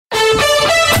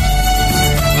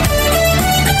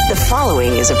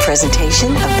following is a presentation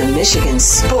of the Michigan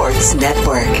Sports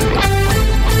Network.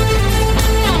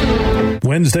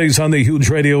 Wednesdays on the Huge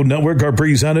Radio Network are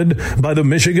presented by the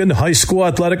Michigan High School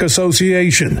Athletic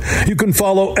Association. You can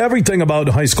follow everything about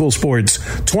high school sports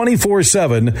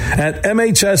 24/7 at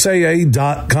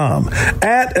MHSAA.com,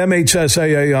 at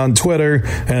MHSAA on Twitter,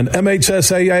 and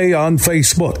MHSAA on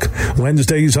Facebook.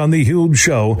 Wednesdays on the Huge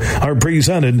Show are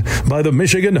presented by the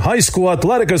Michigan High School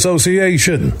Athletic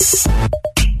Association.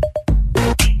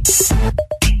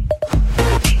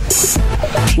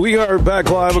 We are back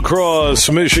live across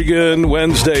Michigan,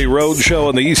 Wednesday Road Show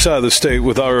on the east side of the state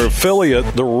with our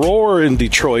affiliate, The Roar in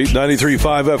Detroit,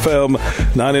 93.5 FM,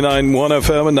 99.1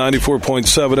 FM, and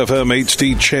 94.7 FM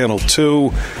HD Channel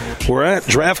 2. We're at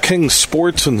DraftKings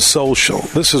Sports and Social.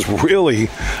 This is really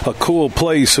a cool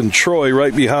place in Troy,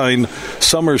 right behind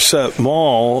Somerset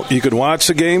Mall. You can watch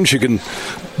the games. You can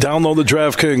download the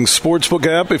DraftKings Sportsbook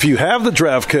app. If you have the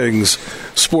DraftKings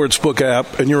Sportsbook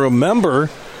app and you're a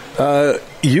member,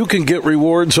 you can get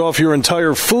rewards off your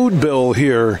entire food bill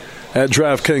here at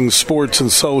DraftKings Sports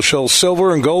and Social.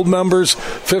 Silver and gold members,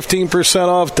 15%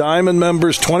 off. Diamond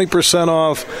members, 20%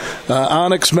 off.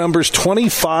 Onyx members,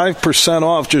 25%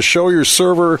 off. Just show your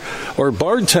server or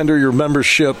bartender your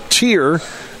membership tier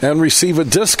and receive a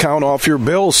discount off your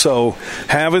bill. So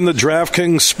having the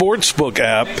DraftKings Sportsbook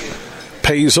app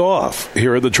pays off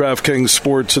here at the DraftKings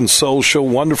Sports and Social.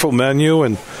 Wonderful menu,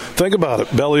 and think about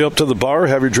it. Belly up to the bar,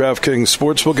 have your DraftKings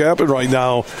Sportsbook app, and right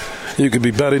now you could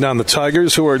be betting on the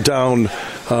Tigers, who are down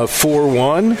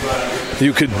 4-1.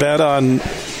 You could bet on,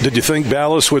 did you think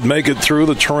Dallas would make it through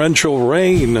the torrential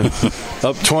rain?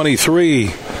 Up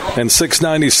 23, and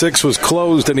 696 was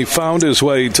closed, and he found his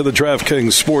way to the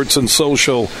DraftKings Sports and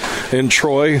Social in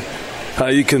Troy.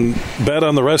 You can bet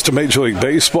on the rest of Major League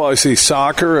Baseball. I see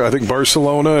soccer. I think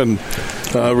Barcelona and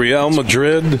Real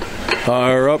Madrid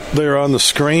are up there on the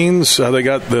screens. They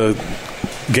got the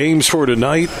games for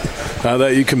tonight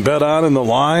that you can bet on in the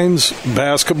lines.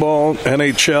 Basketball,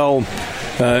 NHL,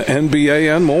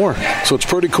 NBA, and more. So it's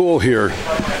pretty cool here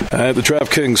at the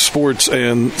DraftKings Sports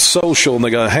and Social. And they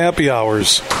got happy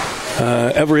hours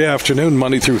every afternoon,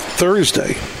 Monday through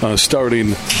Thursday,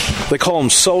 starting, they call them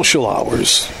social hours,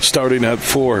 starting at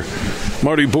 4.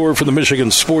 Marty Boer from the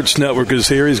Michigan Sports Network is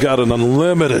here. He's got an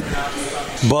unlimited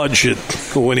budget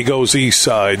when he goes east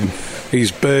side.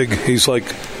 He's big. He's like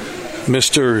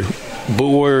Mr.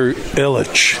 Boer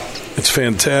Illich. It's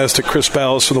fantastic. Chris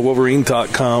Ballas from the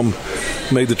Wolverine.com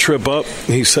made the trip up.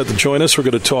 He's set to join us. We're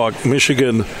going to talk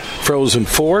Michigan Frozen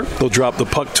Four. They'll drop the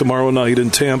puck tomorrow night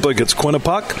in Tampa against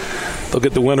Quinnipiac. They'll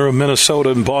get the winner of Minnesota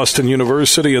and Boston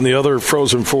University in the other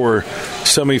Frozen Four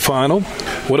semifinal.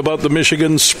 What about the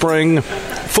Michigan spring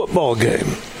football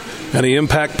game? Any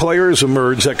impact players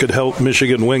emerge that could help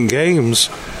Michigan win games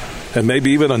and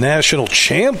maybe even a national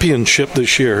championship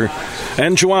this year?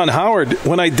 And Juwan Howard,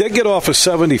 when I did get off of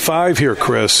 75 here,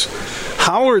 Chris,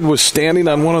 Howard was standing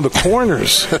on one of the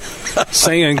corners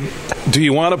saying, do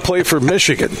you want to play for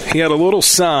Michigan? He had a little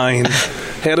sign,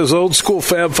 had his old school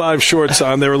Fab 5 shorts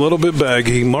on. They were a little bit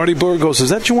baggy. Marty Boer goes, is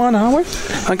that Juwan Howard?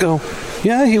 I go,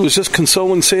 yeah, he was just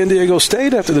consoling San Diego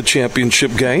State after the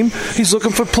championship game. He's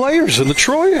looking for players in the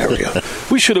Troy area.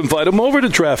 We should invite him over to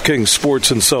DraftKings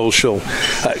Sports and Social.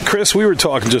 Chris, we were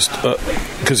talking just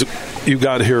because you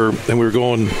got here and we were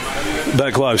going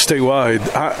back live statewide.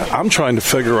 I'm trying to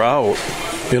figure out,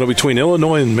 between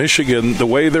Illinois and Michigan, the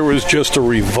way there was just a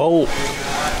revolt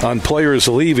on players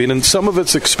leaving, and some of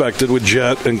it's expected with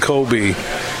Jet and Kobe,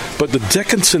 but the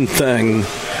Dickinson thing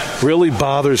really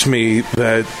bothers me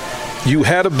that you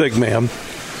had a big man,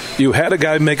 you had a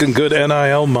guy making good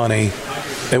NIL money,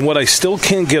 and what I still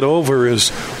can't get over is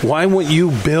why wouldn't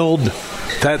you build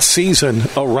that season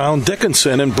around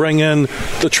Dickinson and bring in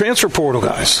the transfer portal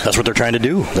guys? That's what they're trying to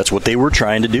do. That's what they were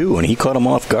trying to do, and he caught them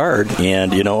off guard.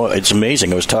 And, it's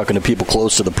amazing. I was talking to people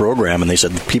close to the program, and they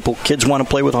said kids want to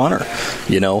play with Hunter.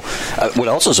 What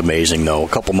else is amazing, though, a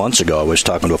couple months ago, I was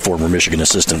talking to a former Michigan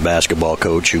assistant basketball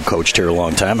coach who coached here a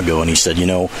long time ago, and he said,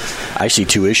 I see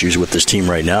two issues with this team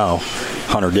right now,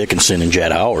 Hunter Dickinson and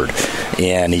Jett Howard.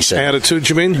 And he said... Attitudes,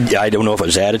 you mean? Yeah, I don't know if it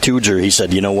was attitudes, or he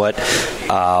said, you know what,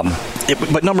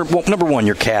 but number one,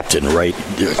 your captain, right?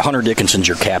 Hunter Dickinson's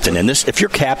your captain. And if your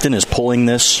captain is pulling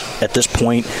this at this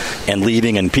point and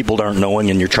leaving and people aren't knowing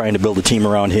and you're trying to build a team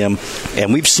around him,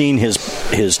 and we've seen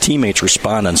his teammates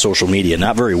respond on social media,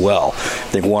 not very well.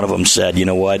 I think one of them said, you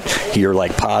know what, you're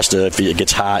like pasta if it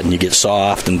gets hot and you get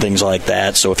soft and things like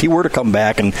that. So if he were to come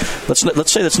back, and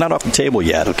let's say that's not off the table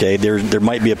yet, okay? There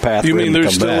might be a path for him to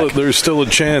come back. There's still a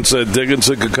chance that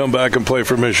Dickinson could come back and play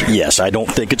for Michigan? Yes, I don't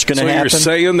think it's going to happen. So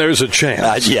you're saying there's a chance?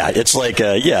 hands. It's like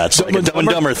it's like a Dumb and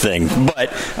Dumber thing.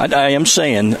 But I am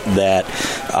saying that,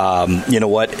 you know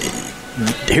what?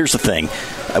 Here's the thing: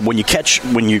 when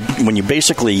you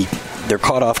basically they're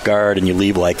caught off guard and you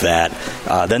leave like that,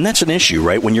 then that's an issue,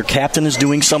 right? When your captain is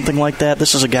doing something like that,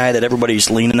 this is a guy that everybody's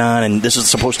leaning on, and this is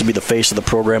supposed to be the face of the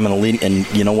program,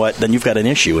 and you know what? Then you've got an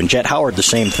issue. And Jet Howard, the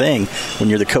same thing. When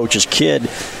you're the coach's kid,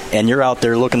 and you're out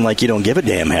there looking like you don't give a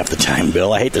damn half the time,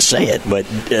 Bill. I hate to say it, but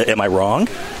am I wrong?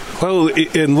 Well,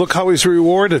 and look how he's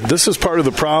rewarded. This is part of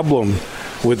the problem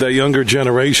with that younger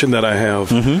generation that I have.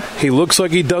 Mm-hmm. He looks like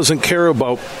he doesn't care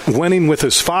about winning with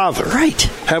his father. Right.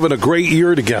 Having a great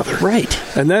year together. Right.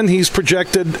 And then he's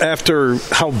projected after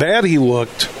how bad he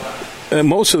looked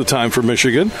most of the time for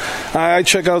Michigan. I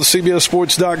check out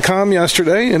CBSSports.com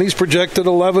yesterday, and he's projected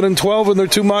 11-12 in their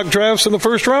 2 mock drafts in the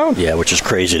first round. Yeah, which is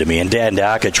crazy to me. And Dan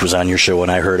Dakich was on your show, and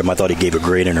I heard him. I thought he gave a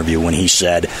great interview when he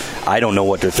said, I don't know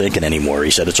what they're thinking anymore.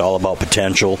 He said it's all about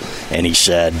potential. And he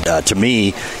said, to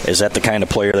me, is that the kind of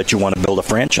player that you want to build a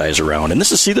franchise around? And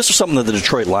this is something that the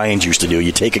Detroit Lions used to do.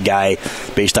 You take a guy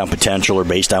based on potential or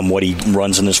based on what he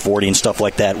runs in his 40 and stuff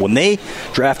like that. When they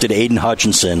drafted Aiden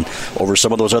Hutchinson over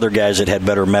some of those other guys that had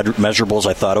better measurables,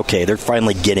 I thought, okay, they're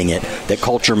finally getting it, that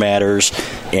culture matters,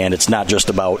 and it's not just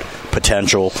about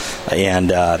potential. And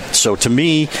so to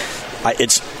me,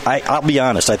 I'll be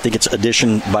honest, I think it's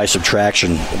addition by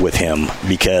subtraction with him,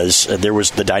 because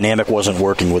the dynamic wasn't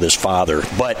working with his father,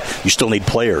 but you still need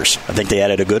players. I think they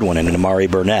added a good one in Amari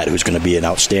Burnett, who's going to be an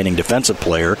outstanding defensive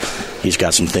player. He's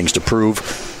got some things to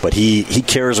prove, but he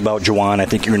cares about Juwan. I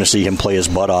think you're going to see him play his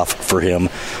butt off for him.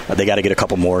 They got to get a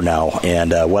couple more now,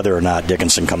 and whether or not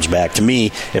Dickinson comes back, to me,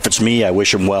 if it's me, I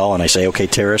wish him well, and I say, okay,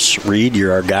 Terrace Reed,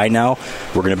 you're our guy now.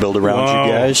 We're going to build around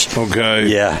you guys. Okay.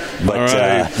 Yeah. But, all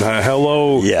right.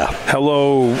 Hello,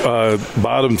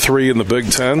 bottom 3 in the Big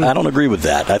Ten. I don't agree with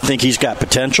that. I think he's got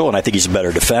potential, and I think he's a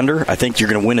better defender. I think you're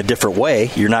going to win a different way.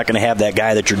 You're not going to have that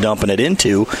guy that you're dumping it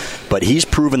into, but he's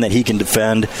proven that he can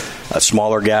defend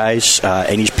smaller guys,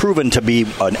 and he's proven to be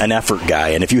an effort guy.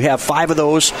 And if you have 5 of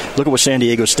those, look at what San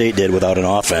Diego State did without an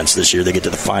offense this year. They get to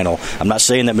the final. I'm not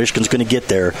saying that Michigan's going to get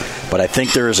there, but I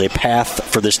think there is a path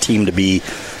for this team to be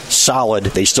solid.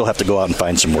 They still have to go out and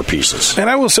find some more pieces. And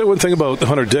I will say one thing about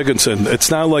Hunter Dickinson. It's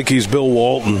not like he's Bill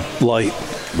Walton light,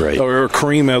 right, or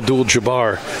Kareem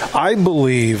Abdul-Jabbar. I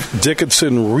believe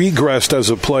Dickinson regressed as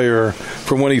a player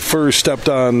from when he first stepped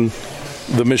on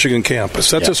the Michigan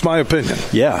campus. That's just my opinion.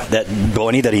 Yeah, that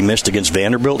Boney that he missed against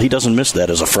Vanderbilt, he doesn't miss that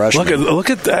as a freshman. Look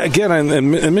at that again.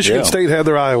 And Michigan State had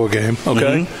their Iowa game,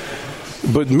 okay?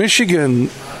 Mm-hmm. But Michigan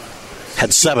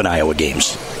had 7 Iowa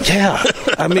games. Yeah.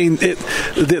 I mean,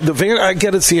 I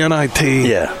get it's the NIT.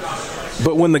 Yeah.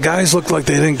 But when the guys look like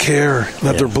they didn't care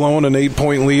that they're blowing an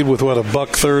 8-point lead with, what,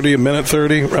 $1:30, a minute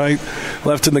 30, right,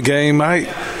 left in the game,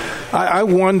 I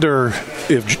wonder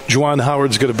if Juwan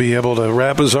Howard's going to be able to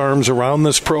wrap his arms around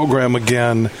this program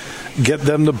again, get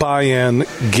them to buy in,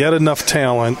 get enough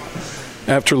talent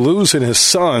after losing his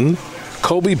son,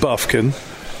 Kobe Bufkin,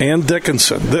 and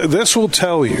Dickinson. This will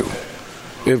tell you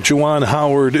if Juwan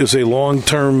Howard is a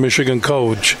long-term Michigan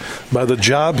coach by the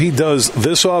job he does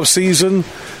this offseason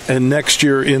and next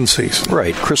year in season.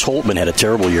 Right. Chris Holtmann had a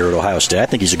terrible year at Ohio State. I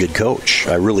think he's a good coach.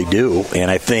 I really do.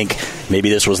 And I think maybe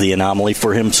this was the anomaly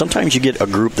for him. Sometimes you get a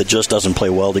group that just doesn't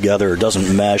play well together or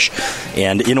doesn't mesh.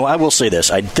 And, I will say this.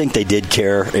 I think they did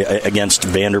care against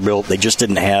Vanderbilt. They just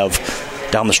didn't have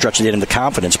down the stretch they didn't have the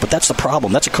confidence, but that's the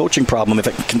problem. That's a coaching problem if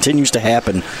it continues to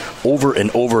happen over and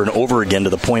over and over again to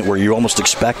the point where you almost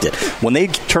expect it. When they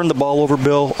turned the ball over,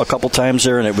 Bill, a couple times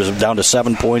there, and it was down to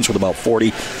 7 points with about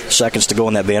 40 seconds to go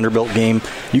in that Vanderbilt game,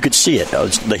 you could see it.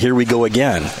 The here we go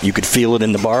again. You could feel it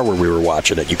in the bar where we were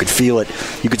watching it. You could feel it.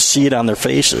 You could see it on their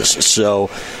faces. So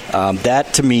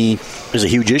that, to me, is a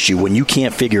huge issue. When you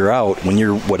can't figure out, when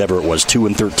you're, whatever it was,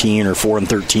 2-13 or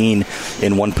 4-13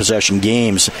 in one-possession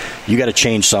games, you got to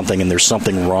change something, and there's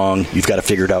something wrong. You've got to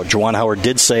figure it out. Juwan Howard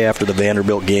did say after the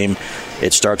Vanderbilt game,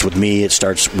 it starts with me. It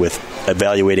starts with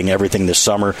evaluating everything this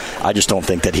summer. I just don't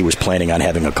think that he was planning on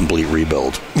having a complete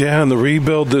rebuild. Yeah, and the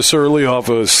rebuild this early off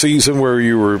a season where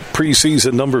you were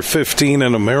preseason number 15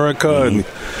 in America, and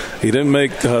he didn't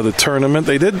make the tournament.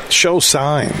 They did show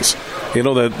signs,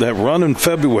 that run in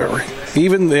February,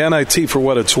 even the NIT for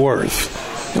what it's worth.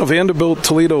 Vanderbilt,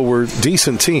 Toledo were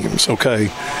decent teams,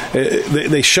 okay?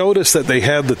 They showed us that they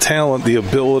had the talent, the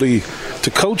ability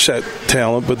to coach that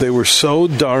talent, but they were so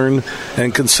darn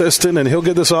inconsistent, and he'll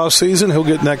get this offseason, he'll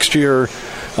get next year,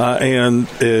 and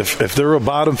if they're a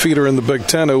bottom feeder in the Big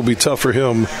Ten, it will be tough for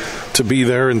him to be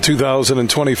there in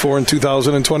 2024 and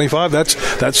 2025.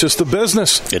 That's just the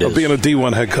business of being a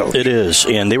D1 head coach. It is,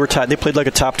 and they played like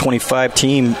a top 25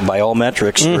 team by all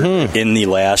metrics in the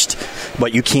last.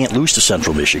 But you can't lose to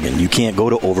Central Michigan. You can't go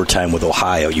to overtime with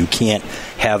Ohio. You can't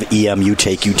have EMU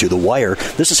take you to the wire.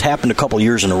 This has happened a couple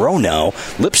years in a row now.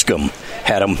 Lipscomb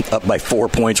had them up by 4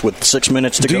 points with 6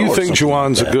 minutes to go. Do you think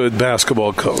Juwan's a good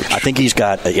basketball coach? I think he's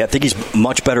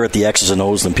much better at the X's and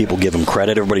O's than people give him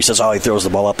credit. Everybody says, he throws the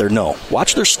ball out there. No.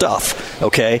 Watch their stuff,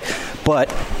 okay?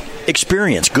 But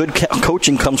experience. Good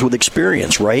coaching comes with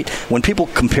experience, right? When people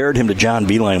compared him to John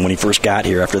Beilein when he first got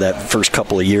here after that first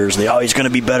couple of years, he's going to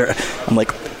be better. I'm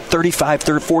like,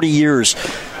 40 years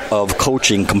of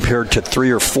coaching compared to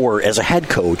 3 or 4 as a head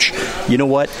coach. You know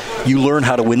what? You learn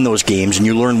how to win those games, and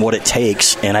you learn what it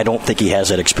takes, and I don't think he has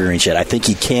that experience yet. I think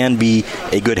he can be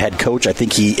a good head coach. I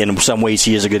think in some ways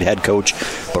he is a good head coach,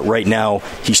 but right now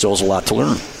he still has a lot to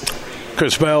learn.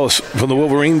 Chris Balas from the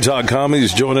Wolverines.com.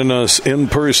 He's joining us in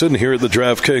person here at the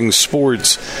DraftKings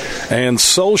Sports and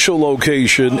Social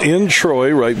location in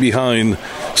Troy, right behind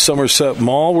Somerset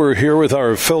Mall. We're here with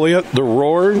our affiliate, The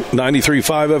Roar,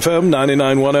 93.5 FM,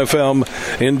 99.1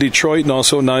 FM in Detroit, and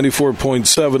also 94.7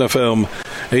 FM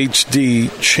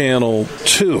HD Channel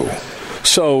 2.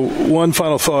 So one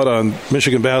final thought on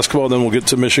Michigan basketball, then we'll get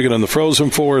to Michigan and the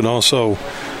Frozen Four, and also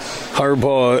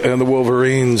Harbaugh and the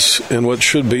Wolverines in what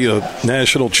should be a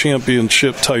national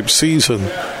championship type season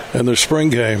in their spring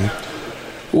game.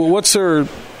 Well, what's their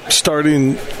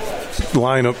starting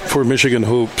lineup for Michigan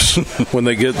hoops when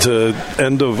they get to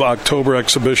end of October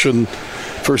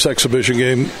first exhibition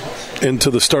game into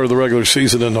the start of the regular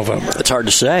season in November? It's hard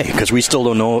to say because we still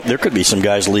don't know. There could be some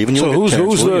guys leaving. So who's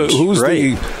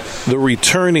the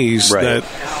returnees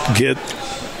that get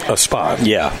a spot?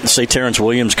 Yeah, say Terrence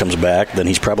Williams comes back, then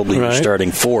he's probably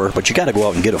starting 4, but you got to go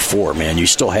out and get a 4, man. You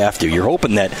still have to. You're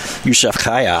hoping that Yusuf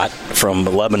Khayat from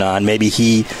Lebanon, maybe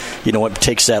he,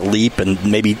 takes that leap, and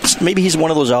maybe he's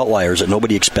one of those outliers that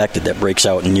nobody expected that breaks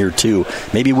out in year 2.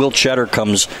 Maybe Will Cheddar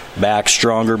comes back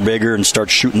stronger, bigger, and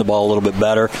starts shooting the ball a little bit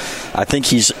better. I think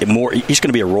he's going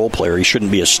to be a role player. He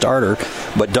shouldn't be a starter.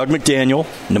 But Doug McDaniel,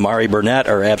 Namari Burnett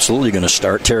are absolutely going to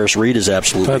start. Terrace Reed is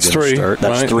absolutely going to start.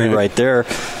 That's 3 right there.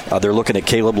 They're looking at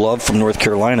Caleb Love from North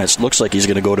Carolina. It looks like he's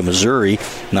going to go to Missouri.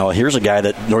 Now, here's a guy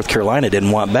that North Carolina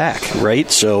didn't want back, right?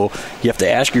 So you have to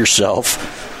ask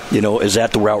yourself, is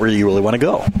that the route where you really want to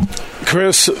go?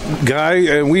 Chris,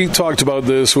 Guy, and we talked about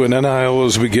this when NIL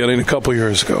was beginning a couple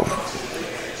years ago.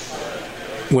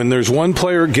 When there's one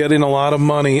player getting a lot of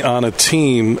money on a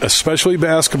team, especially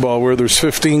basketball, where there's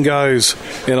 15 guys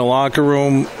in a locker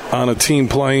room on a team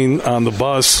plane on the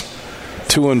bus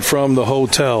to and from the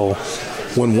hotel,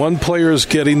 when one player is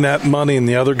getting that money and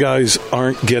the other guys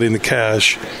aren't getting the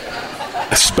cash,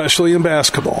 especially in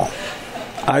basketball,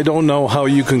 I don't know how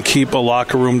you can keep a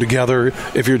locker room together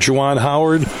if you're Juwan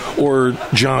Howard or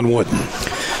John Wooden.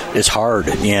 It's hard,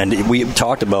 and we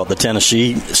talked about the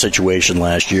Tennessee situation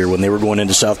last year when they were going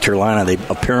into South Carolina. They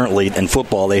apparently, in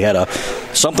football, they had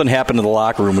something happened in the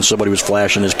locker room when somebody was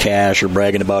flashing his cash or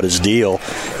bragging about his deal.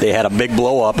 They had a big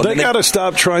blow up. They got to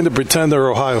stop trying to pretend they're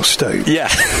Ohio State. Yeah,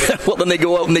 well, then they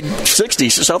go out and they 60.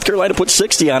 South Carolina put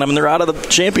 60 on them, and they're out of the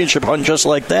championship hunt just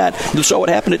like that. You saw what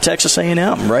happened at Texas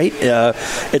A&M, right?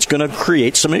 It's going to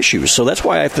create some issues. So that's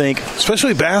why I think,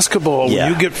 especially basketball,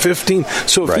 when you get 15.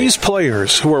 So if these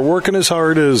players who are working as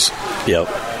hard as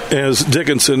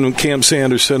Dickinson and Cam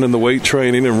Sanderson in the weight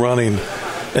training and running,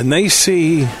 and they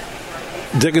see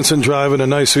Dickinson driving a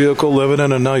nice vehicle, living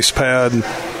in a nice pad,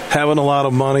 having a lot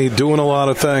of money, doing a lot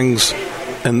of things,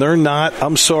 and they're not,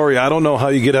 I'm sorry, I don't know how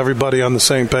you get everybody on the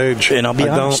same page. And I'll be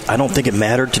honest, I don't think it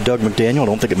mattered to Doug McDaniel. I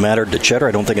don't think it mattered to Cheddar.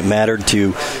 I don't think it mattered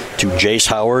to Jace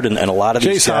Howard and a lot of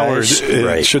these guys. Jace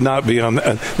Howard should not be on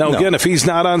that. Now, again, if he's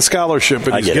not on scholarship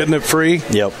and he's getting it free,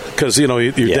 because,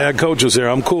 your dad coaches there,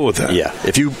 I'm cool with that. Yeah.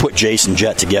 If you put Jace and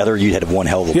Jet together, you'd have one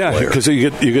hell of a player. Yeah, because you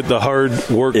get the hard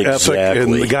work ethic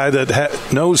and the guy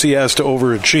that knows he has to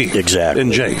overachieve. Exactly.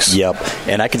 In Jace. Yep.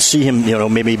 And I can see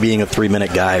him, maybe being a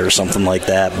 3-minute guy or something like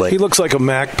that. But he looks like a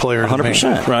MAC player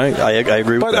 100%. Right? I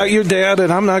agree with that. But your dad,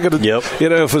 and I'm not going to, if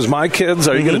it was my kids,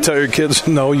 are you going to tell your kids,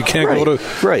 no, you can't go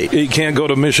to you can't go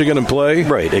to Michigan and play?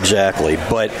 Right, exactly.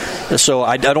 But so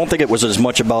I don't think it was as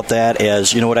much about that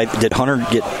as, did Hunter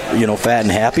get, fat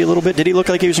and happy a little bit? Did he look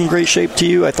like he was in great shape to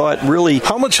you? I thought really.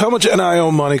 How much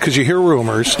NIL money? Because you hear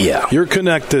rumors. Yeah. You're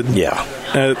connected. Yeah.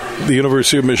 At the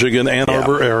University of Michigan, Ann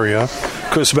Arbor area.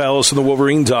 Chris Balas and the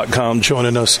Wolverines.com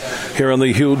joining us here on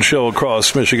the huge show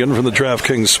across Michigan from the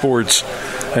DraftKings Sports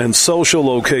and Social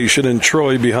location in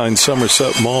Troy behind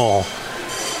Somerset Mall.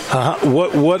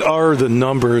 What are the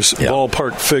numbers,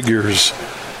 ballpark figures,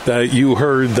 that you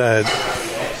heard that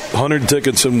Hunter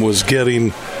Dickinson was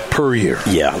getting per year.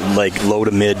 Yeah, like low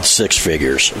to mid six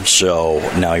figures. So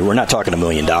now we're not talking $1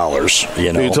 million.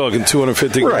 You know, you're talking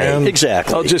 250 grand. Right,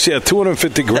 exactly. Oh, just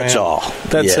 250 grand. That's all.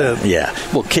 That's it. Yeah.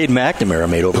 Well, Cade McNamara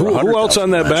made over 100. Who else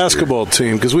on that basketball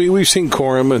team? Because we've seen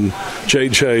Corum and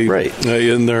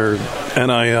JJ in their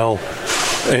NIL.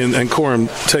 And Corum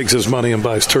takes his money and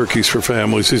buys turkeys for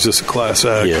families. He's just a class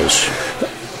act. He is.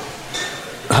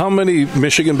 How many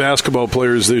Michigan basketball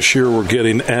players this year were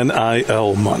getting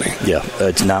NIL money? Yeah,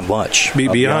 it's not much.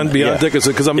 Beyond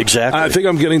Dickinson, because I think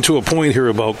I'm getting to a point here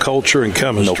about culture and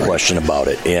chemistry. No question about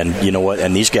it. And you know what?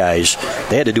 And these guys,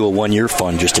 they had to do a 1-year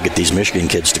fund just to get these Michigan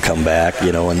kids to come back.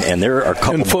 You know, and there are a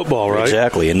couple in football, right?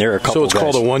 Exactly. And there are a couple. So it's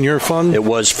called a 1-year fund. It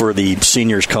was for the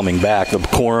seniors coming back, the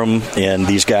Corum and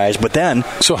these guys. But then,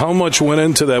 so how much went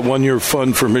into that 1-year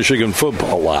fund for Michigan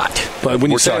football? A lot. But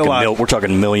when you say a lot, we're talking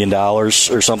 $1 million or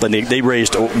something. They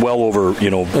raised well over,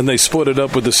 and they split it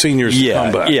up with the seniors.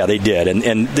 Comeback. Yeah, they did,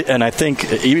 and I think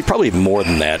probably even more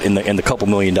than that in the couple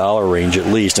 $1 million range at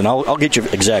least. And I'll get you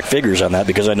exact figures on that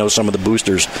because I know some of the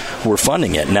boosters were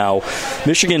funding it. Now,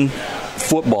 Michigan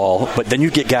football, but then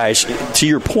you get guys, to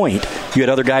your point, you had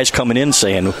other guys coming in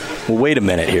saying, well, wait a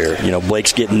minute here,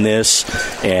 Blake's getting this,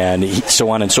 and so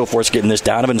on and so forth, getting this.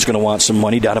 Donovan's going to want some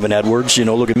money. Donovan Edwards,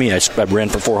 look at me. I ran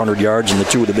for 400 yards in the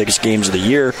 2 of the biggest games of the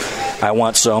year. I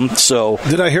want some. So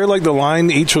did I hear like the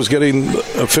line each was getting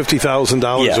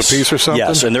 $50,000 a piece or something?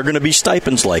 Yes, and they're going to be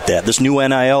stipends like that. This new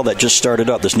NIL that just started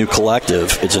up, this new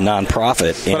collective, it's a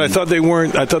nonprofit. But I thought they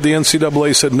weren't. I thought the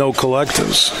NCAA said no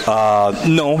collectives.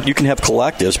 No, you can have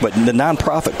collectives, but the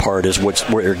nonprofit part is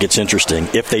where it gets interesting.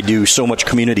 If they do so much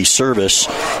community service,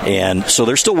 and so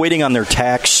they're still waiting on their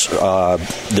tax,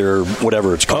 their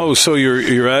whatever it's called. Oh, so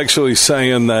you're actually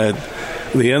saying that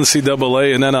the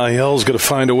NCAA and NIL is going to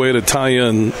find a way to tie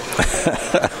in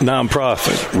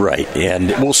nonprofit. Right, and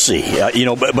we'll see.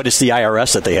 But it's the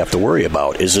IRS that they have to worry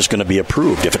about. Is this going to be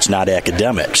approved if it's not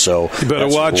academic? So you better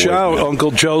watch out.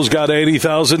 Uncle Joe's got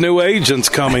 80,000 new agents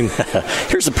coming.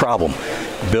 Here's the problem,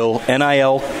 Bill.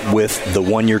 NIL with the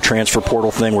 1-year transfer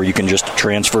portal thing where you can just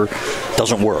transfer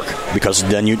doesn't work because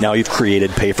then you've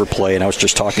created pay for play. And I was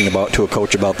just talking to a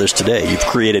coach about this today. You've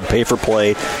created pay for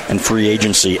play and free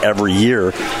agency every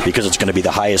year because it's going to be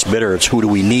the highest bidder. It's who do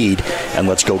we need, and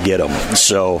let's go get them.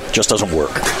 So it just doesn't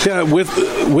work. Yeah, with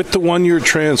the 1-year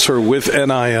transfer with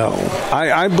NIL,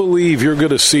 I believe you're going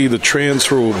to see the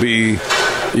transfer will be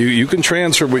you can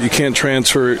transfer, but you can't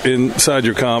transfer inside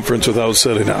your conference without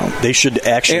sitting out. They should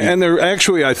actually, and they're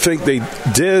actually, I think they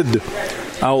did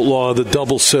outlaw the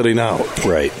double sitting out.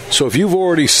 Right. So if you've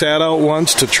already sat out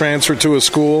once to transfer to a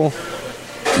school,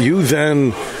 you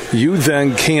then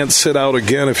can't sit out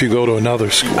again if you go to another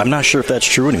school. I'm not sure if that's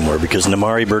true anymore because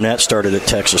Namari Burnett started at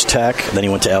Texas Tech, then he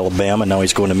went to Alabama, now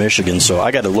he's going to Michigan. So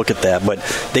I got to look at that. But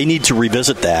they need to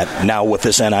revisit that now with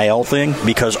this NIL thing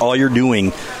because all you're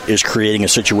doing is creating a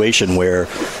situation where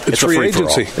it's a free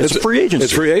agency. It's a free agency.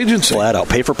 It's free agency. Flat out,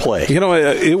 pay for play.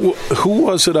 Who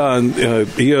was it on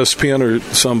ESPN or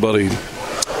somebody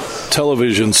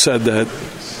television said that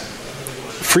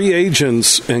free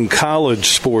agents in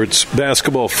college sports,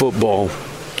 basketball, football.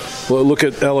 Well, look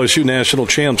at LSU national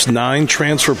champs, 9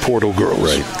 transfer portal girls.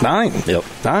 Right. 9. Yep.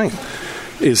 9.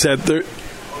 Is that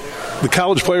the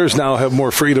college players now have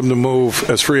more freedom to move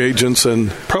as free agents than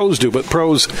pros do. But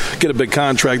pros get a big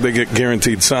contract. They get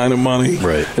guaranteed signing money.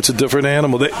 Right. It's a different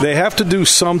animal. They have to do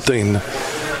something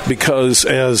because,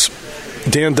 as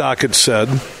Dan Dockett said,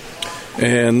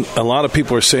 and a lot of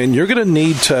people are saying, you're going to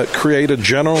need to create a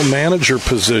general manager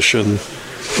position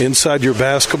inside your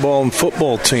basketball and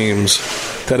football teams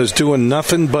that is doing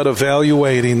nothing but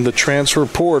evaluating the transfer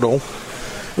portal,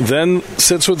 then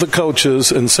sits with the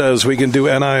coaches and says, we can do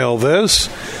NIL this.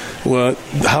 Well,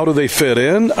 how do they fit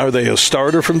in? Are they a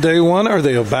starter from day one? Are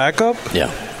they a backup?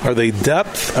 Yeah. Are they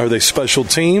depth? Are they special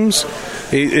teams?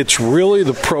 It's really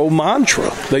the pro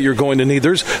mantra that you're going to need.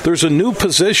 There's a new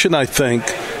position, I think,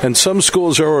 and some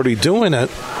schools are already doing it,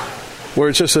 where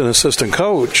it's just an assistant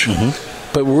coach.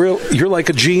 Mm-hmm. But you're like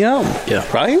a GM, yeah,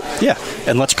 right? Yeah,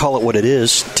 and let's call it what it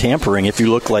is, tampering. If you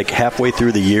look like halfway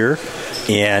through the year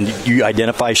and you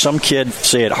identify some kid,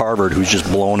 say at Harvard, who's just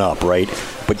blown up, right?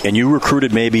 and you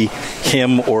recruited maybe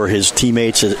him or his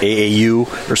teammates at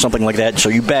AAU or something like that. So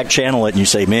you back channel it and you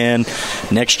say, man,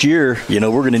 next year, we're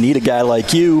going to need a guy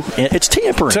like you. It's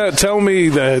tampering. Tell me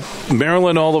that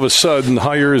Maryland all of a sudden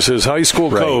hires his high school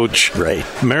coach. Right.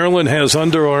 Maryland has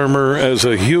Under Armour as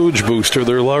a huge booster,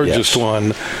 their largest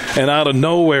one. And out of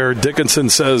nowhere, Dickinson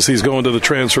says he's going to the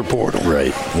transfer portal.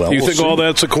 Right. Well, you think all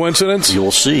that's a coincidence?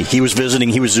 You'll see. He was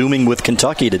Zooming with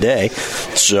Kentucky today.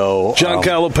 So John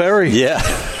Calipari. Yeah.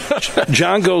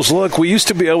 John goes, look, we used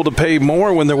to be able to pay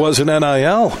more when there was an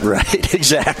NIL. Right,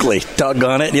 exactly.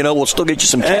 Doggone it. We'll still get you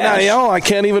some cash. NIL, I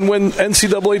can't even win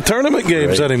NCAA tournament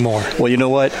games anymore. Well, you know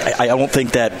what? I don't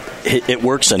think that it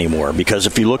works anymore, because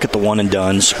if you look at the one and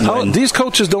dones, these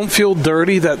coaches don't feel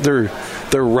dirty that they're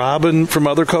robbing from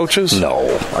other coaches?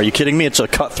 No. Are you kidding me? It's a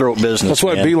cutthroat business. That's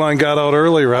why Beeline got out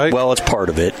early, right? Well, it's part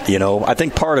of it. I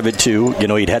think part of it, too,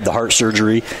 he'd had the heart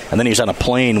surgery, and then he's on a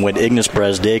plane with Ignas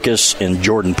Brazdeikis and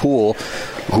Jordan Poole,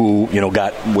 who,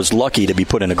 was lucky to be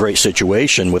put in a great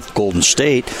situation with Golden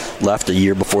State, left a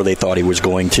year before they thought he was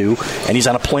going to, and he's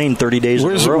on a plane 30 days in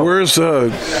a row. Where's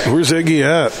Iggy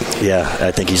at? Yeah,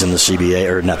 I think he's in the CBA,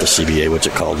 or not the CBA, what's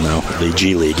it called now? The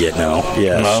G League now.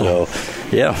 Yeah, no.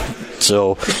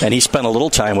 So, and he spent a little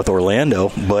time with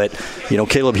Orlando, but,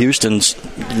 Caleb Houston's,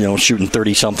 shooting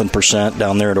 30-something%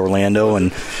 down there at Orlando,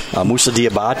 and Moussa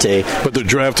Diabate. But they're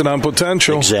drafting on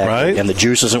potential, exactly, right? And the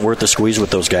juice isn't worth the squeeze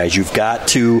with those guys. You've got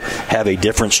to have a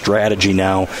different strategy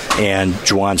now, and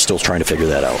Juwan's still trying to figure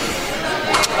that out.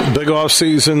 Big off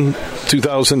season,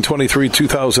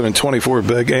 2023-2024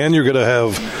 big, and you're going to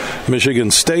have Michigan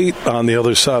State on the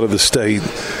other side of the state.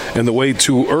 And the way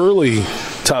too early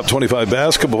top 25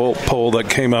 basketball poll that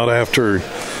came out after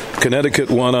Connecticut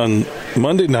won on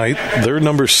Monday night, they're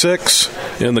number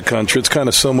 6 in the country. It's kind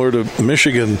of similar to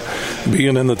Michigan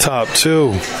being in the top 2.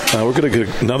 We're going to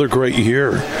get another great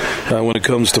year when it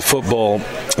comes to football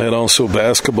and also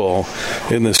basketball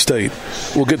in this state.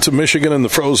 We'll get to Michigan in the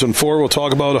Frozen Four. We'll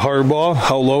talk about Harbaugh.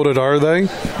 How loaded are they?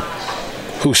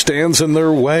 Who stands in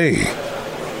their way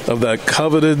of that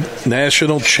coveted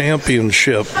national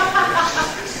championship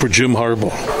for Jim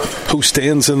Harbaugh? Who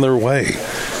stands in their way?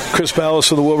 Chris Ballas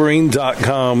of the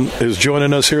Wolverine.com is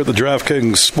joining us here at the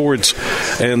DraftKings Sports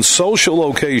and Social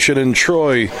location in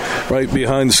Troy, right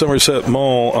behind Somerset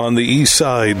Mall on the east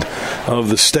side of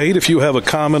the state. If you have a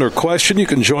comment or question, you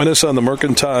can join us on the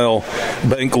Mercantile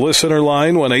Bank listener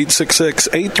line,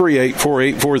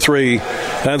 1-866-838-4843.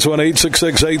 That's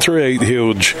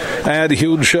 1-866-838-HUGE. Add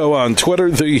Huge Show on Twitter,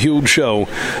 The Huge Show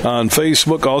on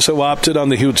Facebook. Also opted on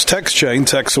the Huge text chain.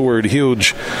 Text the word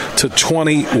HUGE to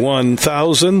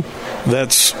 21,000.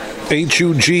 That's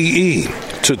HUGE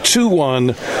to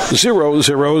 21000.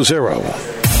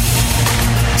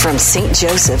 From St.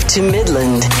 Joseph to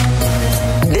Midland,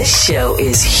 this show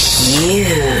is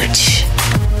huge.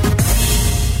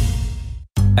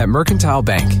 At Mercantile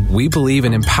Bank, we believe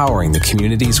in empowering the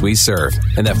communities we serve,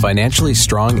 and that financially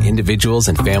strong individuals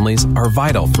and families are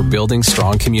vital for building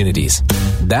strong communities.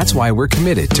 That's why we're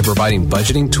committed to providing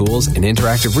budgeting tools and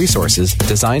interactive resources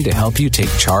designed to help you take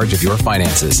charge of your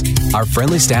finances. Our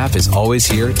friendly staff is always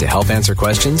here to help answer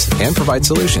questions and provide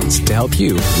solutions to help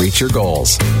you reach your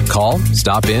goals. Call,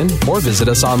 stop in, or visit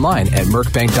us online at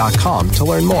mercbank.com to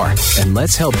learn more. And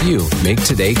let's help you make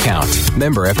today count.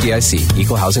 Member FDIC,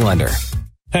 Equal Housing Lender.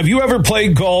 Have you ever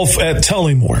played golf at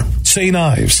Tullymore, St.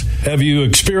 Ives? Have you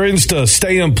experienced a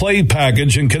stay-and-play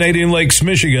package in Canadian Lakes,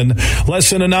 Michigan,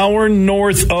 less than an hour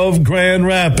north of Grand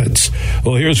Rapids?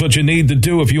 Well, here's what you need to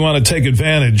do if you want to take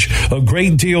advantage of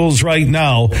great deals right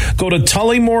now. Go to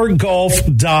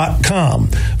TullymoreGolf.com.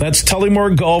 That's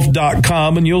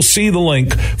TullymoreGolf.com, and you'll see the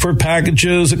link for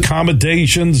packages,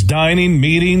 accommodations, dining,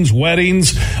 meetings,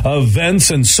 weddings, events,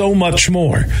 and so much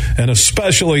more. And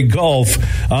especially golf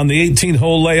on the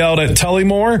 18-hole layout at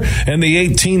Tullymore and the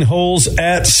 18 holes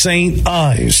at St.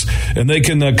 Ives. And they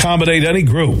can accommodate any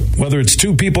group, whether it's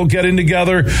 2 people getting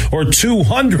together or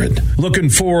 200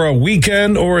 looking for a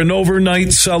weekend or an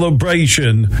overnight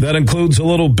celebration. That includes a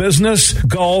little business,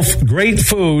 golf, great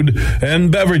food,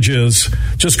 and beverages.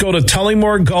 Just go to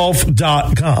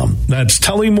TullymoreGolf.com. That's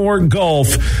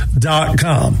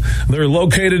TullymoreGolf.com. They're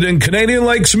located in Canadian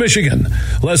Lakes, Michigan,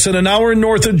 less than an hour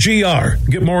north of GR.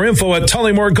 Get more info at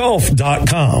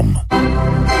TullymoreGolf.com. The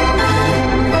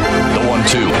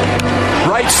 1-2.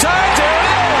 Right side, there it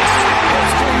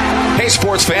is. Hey,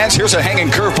 sports fans, here's a hanging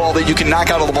curveball that you can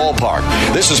knock out of the ballpark.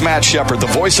 This is Matt Shepard, the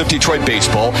voice of Detroit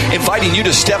baseball, inviting you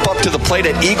to step up to the plate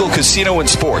at Eagle Casino and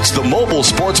Sports, the mobile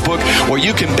sports book where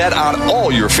you can bet on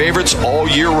all your favorites all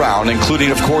year round, including,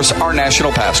 of course, our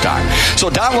national pastime. So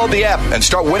download the app and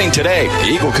start winning today.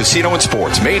 Eagle Casino and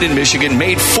Sports, made in Michigan,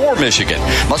 made for Michigan.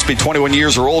 Must be 21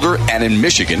 years or older and in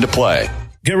Michigan to play.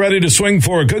 Get ready to swing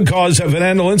for a good cause at Van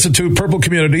Andel Institute Purple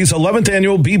Community's 11th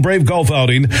annual Be Brave golf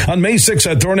outing on May 6th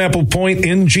at Thornapple Point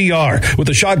in GR. With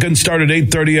the shotgun start at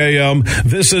 8:30 a.m.,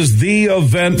 this is the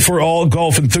event for all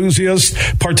golf enthusiasts.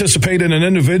 Participate in an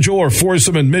individual or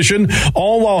foursome admission,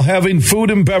 all while having food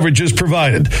and beverages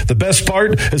provided. The best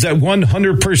part is that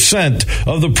 100%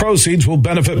 of the proceeds will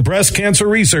benefit breast cancer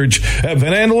research at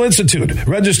Van Andel Institute.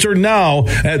 Register now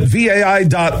at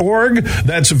vai.org.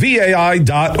 That's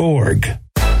vai.org.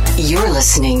 You're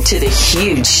listening to The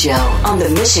Huge Show on the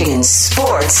Michigan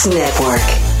Sports Network.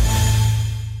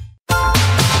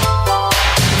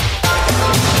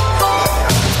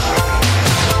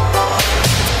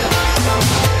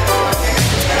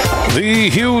 The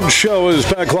Huge Show is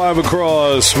back live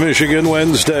across Michigan.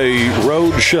 Wednesday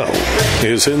Road Show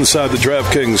is inside the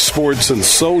DraftKings Sports and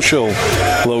Social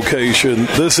location.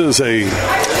 This is a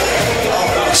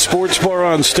sports bar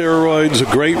on steroids, a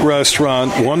great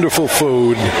restaurant, wonderful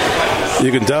food.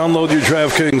 You can download your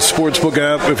DraftKings Sportsbook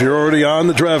app. If you're already on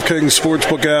the DraftKings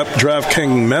Sportsbook app,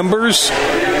 DraftKings members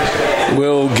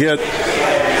will get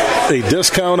a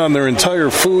discount on their entire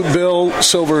food bill.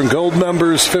 Silver and gold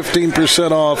members,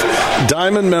 15% off.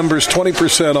 Diamond members,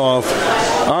 20% off.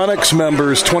 Onyx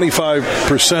members,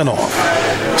 25%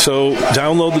 off. So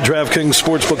download the DraftKings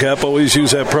Sportsbook app. Always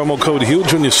use that promo code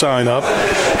HUGE when you sign up.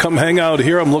 Come hang out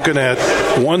here. I'm looking at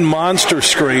one monster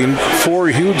screen, 4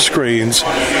 huge screens,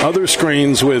 other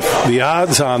screens with the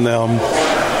odds on them.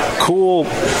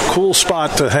 Cool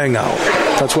spot to hang out.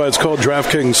 That's why it's called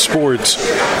DraftKings Sports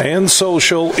and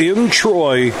Social in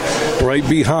Troy, right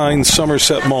behind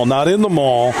Somerset Mall. Not in the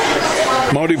mall.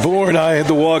 Marty Bohr and I had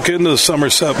to walk into the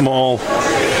Somerset Mall.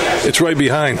 It's right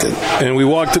behind it. And we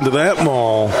walked into that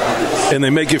mall, and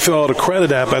they make you fill out a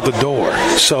credit app at the door.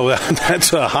 So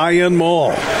that's a high-end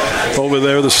mall over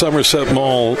there, the Somerset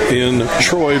Mall in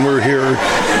Troy. And we're here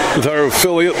with our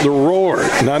affiliate, The Roar,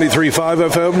 93.5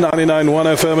 FM,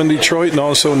 99.1 FM in Detroit, and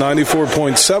also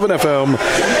 94.7 FM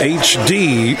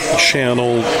HD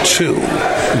Channel 2,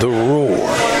 The Roar.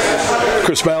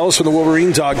 Chris Ballas from the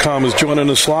Wolverine.com is joining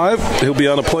us live. He'll be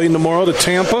on a plane tomorrow to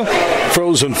Tampa.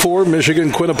 Frozen 4,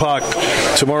 Michigan,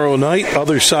 Quinnipiac tomorrow night.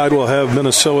 Other side will have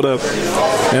Minnesota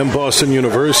and Boston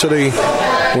University.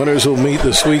 Winners will meet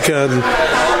this weekend.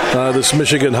 This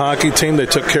Michigan hockey team, they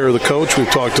took care of the coach. We've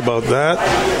talked about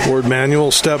that. Ward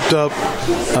Manuel stepped up.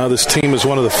 This team is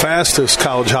one of the fastest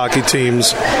college hockey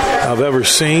teams I've ever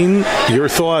seen. Your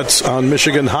thoughts on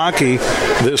Michigan hockey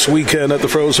this weekend at the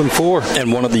Frozen 4?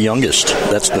 And one of the youngest.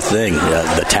 That's the thing,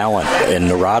 the talent. And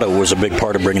Narada was a big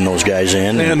part of bringing those guys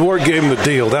in. And Ward gave him the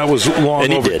deal. That was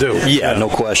long overdue. Yeah, no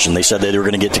question. They said they were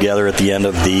going to get together at the end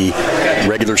of the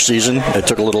regular season. It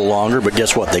took a little longer, but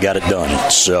guess what? They got it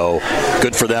done. So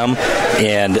good for them.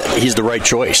 And he's the right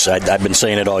choice. I've been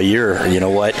saying it all year. You know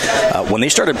what? When they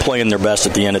started playing their best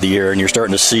at the end of the year and you're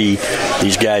starting to see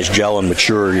these guys gel and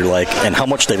mature, you're like, and how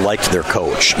much they liked their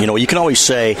coach. You know, you can always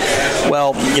say,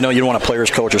 well, you know, you don't want a player's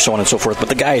coach or so on and so forth, but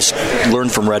the guys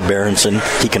learned from Red Berenson.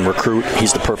 He can recruit.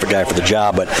 He's the perfect guy for the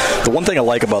job. But the one thing I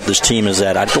like about this team is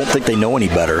that I don't think they know any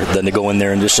better than to go in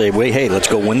there and just say, wait, hey, let's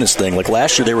go win this thing. Like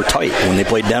last year, they were tight when they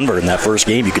played Denver in that first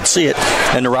game. You could see it.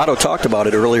 And Narado talked about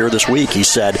it earlier this week. He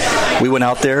said, we went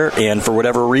out there, and for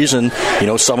whatever reason, you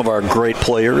know, some of our great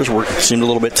players seemed a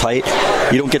little bit tight.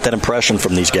 You don't get that impression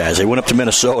from these guys. They went up to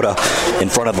Minnesota in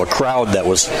front of a crowd that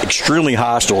was extremely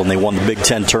hostile, and they won the Big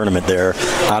Ten tournament there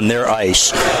on their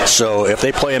ice. So if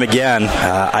they play them again,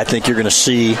 I think you're going to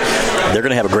see they're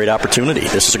going to have a great opportunity.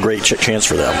 This is a great chance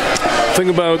for them. Think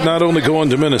about not only going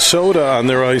to Minnesota on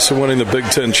their ice and winning the Big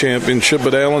Ten championship,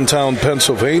 but Allentown,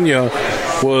 Pennsylvania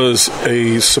was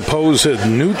a supposed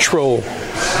neutral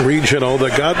regional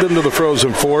that got them to the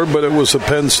Frozen Four, but it was a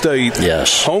Penn State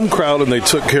home crowd, and they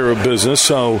took care of business.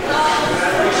 So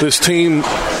this team,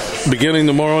 beginning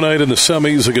tomorrow night in the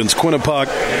semis against Quinnipiac,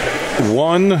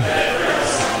 1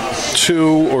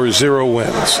 2 or 0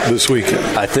 wins this weekend?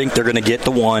 I think they're going to get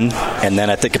the 1, and then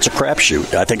I think it's a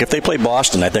crapshoot. I think if they play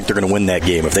Boston, I think they're going to win that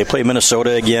game. If they play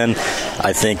Minnesota again,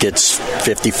 I think it's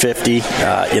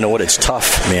 50-50. You know what? It's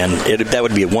tough, man. That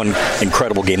would be one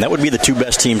incredible game. That would be the 2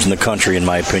 best teams in the country, in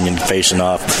my opinion, facing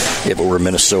off if it were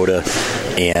Minnesota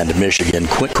and Michigan.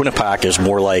 Quinnipiac is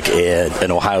more like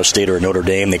an Ohio State or a Notre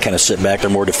Dame. They kind of sit back. They're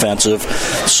more defensive.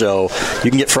 So you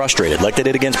can get frustrated, like they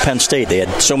did against Penn State. They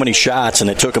had so many shots, and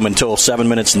it took them until 7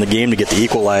 minutes in the game to get the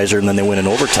equalizer, and then they win in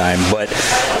overtime. But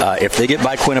if they get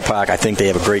by Quinnipiac, I think they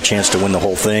have a great chance to win the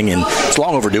whole thing. And it's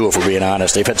long overdue, if we're being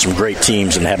honest. They've had some great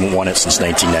teams and haven't won it since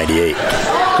 1998.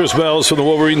 Chris Bells from the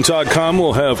Wolverines.com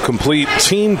will have complete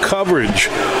team coverage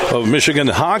of Michigan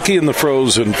hockey in the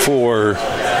Frozen Four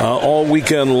all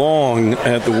weekend long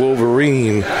at the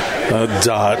Wolverine.com.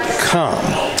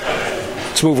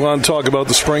 Let's move on and talk about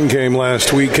the spring game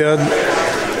last weekend.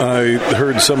 I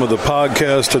heard some of the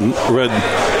podcast and read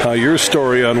your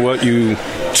story on what you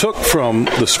took from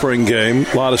the spring game.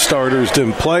 A lot of starters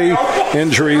didn't play,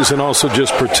 injuries, and also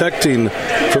just protecting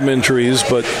from injuries.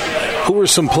 But who were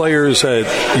some players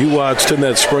that you watched in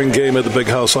that spring game at the Big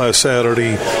House last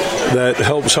Saturday that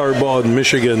helps Harbaugh in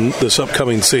Michigan this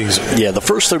upcoming season? Yeah, the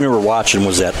first thing we were watching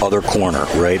was that other corner,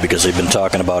 right? Because they've been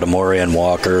talking about Amorian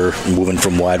Walker moving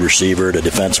from wide receiver to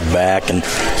defensive back, and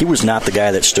he was not the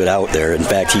guy that stood out there. In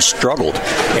fact, he struggled.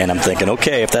 And I'm thinking,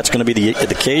 okay, if that's going to be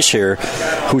the case here,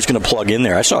 who's going to plug in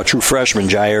there? I saw a true freshman,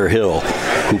 Jair Hill,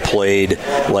 who played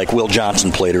like Will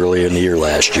Johnson played earlier in the year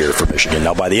last year for Michigan.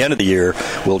 Now, by the end of the year,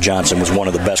 Will Johnson was one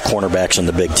of the best cornerbacks in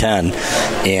the Big Ten,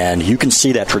 and you can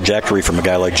see that trajectory from a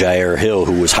guy like Jair Hill,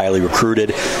 who was highly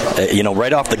recruited.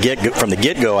 Right off from the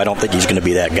get-go, I don't think he's going to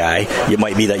be that guy. It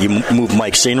might be that you move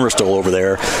Mike Sainristil over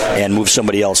there and move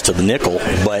somebody else to the nickel,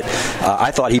 but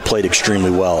I thought he played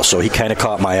extremely well, so he kind of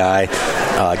caught my eye.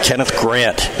 Kenneth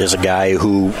Grant is a guy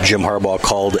who Jim Harbaugh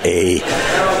called the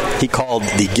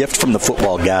gift from the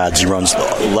football gods. He runs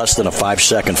less than a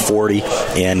 5-second 40,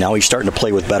 and now he's starting to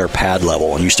play with better pad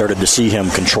level, and you started to see him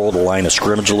control the line of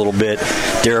scrimmage a little bit.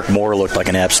 Derek Moore looked like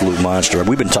an absolute monster.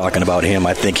 We've been talking about him.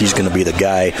 I think he's going to be the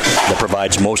guy that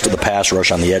provides most of the pass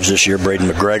rush on the edge this year. Braden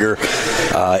McGregor,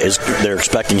 they're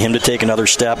expecting him to take another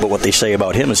step, but what they say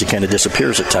about him is he kind of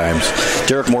disappears at times.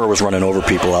 Derek Moore was running over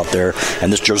people out there,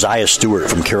 and this Josiah Stewart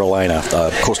from Carolina,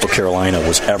 Coastal Carolina,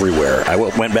 was everywhere. I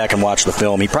went back and watched the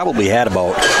film. He probably had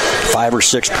about 5 or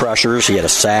 6 pressures. He had a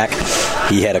sack.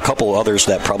 He had a couple others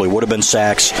that probably would have been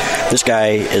sacks. This guy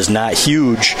is not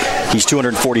huge. He's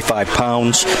 245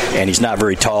 pounds, and he's not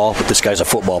very tall, but this guy's a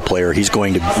football player. He's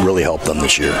going to really help them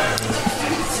this year.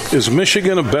 Is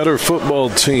Michigan a better football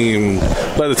team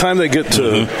by the time they get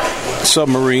to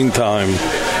submarine time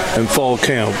and fall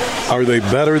camp? Are they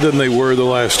better than they were the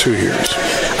last 2 years?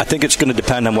 I think it's going to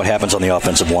depend on what happens on the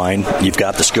offensive line. You've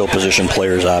got the skill position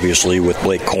players, obviously, with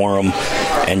Blake Corum,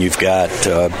 and you've got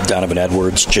Donovan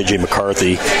Edwards, J.J.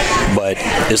 McCarthy. But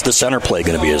is the center play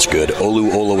going to be as good?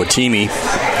 Olu Oluwatimi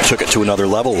took it to another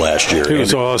level last year. He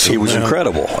was awesome. He was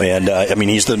incredible. And,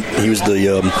 he was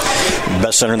the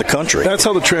best center in the country. That's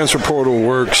how the transfer portal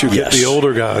works. You get the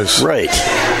older guys. Right.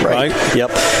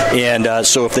 Yep. And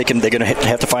so if they're going to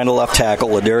have to find a left tackle.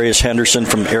 Ladarius Henderson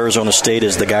from Arizona State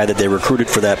is the guy that they recruited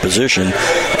for that position,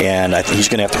 and I think he's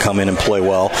going to have to come in and play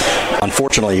well.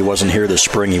 Unfortunately, he wasn't here this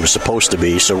spring. He was supposed to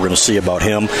be, so we're going to see about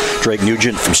him. Drake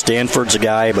Nugent from Stanford's a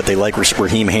guy, but they like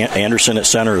Raheem Anderson at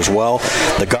center as well.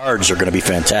 The guards are going to be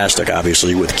fantastic,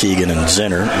 obviously, with Keegan and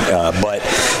Zinner. But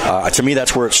to me,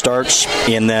 that's where it starts,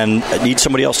 and then I need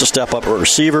somebody else to step up at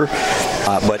receiver.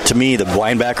 But to me, the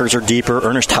linebackers are deeper.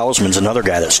 Ernest Hausman's another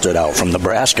guy that stood out from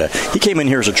Nebraska. He came in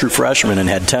here as a true freshman and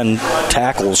had 10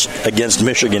 tackles against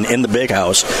Michigan in the Big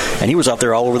House, and he was out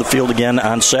there all over the field again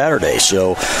on Saturday.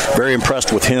 So very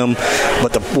impressed with him.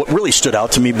 But what really stood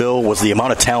out to me, Bill, was the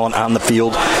amount of talent on the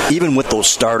field, even with those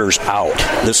starters out.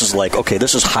 This is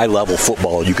this is high-level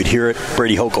football. You could hear it.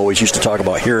 Brady Hoke always used to talk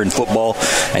about hearing football,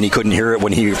 and he couldn't hear it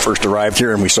when he first arrived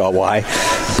here, and we saw why.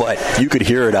 But you could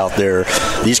hear it out there.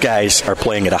 These guys are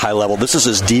playing at a high level. This is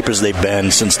as deep as they've been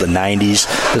since the 90s.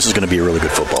 This is going to be a really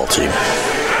good football team.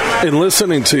 In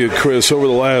listening to you, Chris, over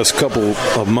the last couple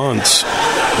of months,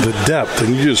 the depth,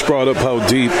 and you just brought up how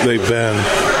deep they've been,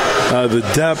 the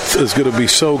depth is going to be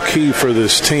so key for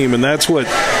this team, and that's what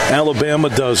Alabama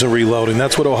does in reloading.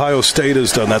 That's what Ohio State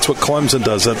has done. That's what Clemson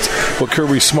does. That's what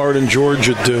Kirby Smart and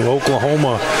Georgia do.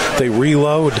 Oklahoma, they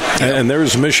reload. And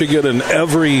there's Michigan in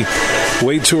every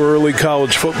way too early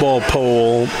college football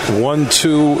poll, 1,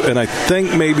 2, and I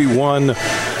think maybe 1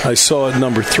 I saw at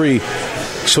number 3.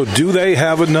 So do they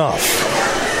have enough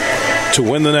to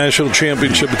win the national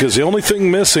championship, because the only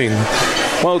thing missing,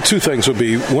 well, two things would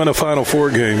be win a Final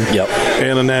Four game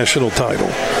and a national title,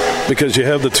 because you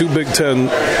have the two Big Ten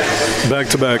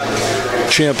back-to-back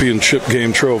championship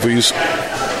game trophies.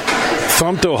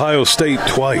 Thumped Ohio State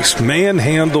twice,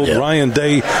 manhandled Ryan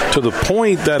Day to the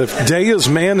point that if Day is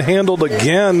manhandled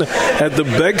again at the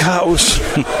Big House,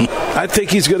 I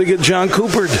think he's going to get John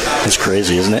Coopered. That's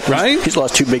crazy, isn't it? Right? He's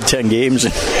lost two Big Ten games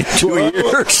in 2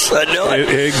 years. I know it.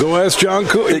 Hey, go ask John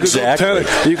Cooper. Exactly.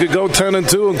 You could go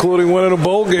 10-2, including winning a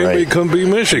bowl game, but you couldn't beat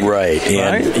Michigan. Right.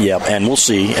 And we'll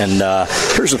see. And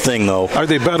here's the thing, though. Are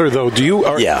they better, though?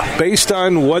 Based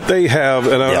on what they have,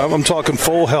 and I'm talking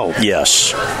full health.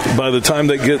 Yes. By the time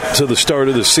they get to the start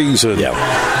of the season,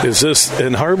 is this,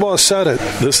 and Harbaugh said it,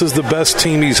 this is the best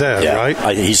team he's had,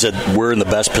 right? He said we're in the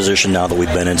best position now that we've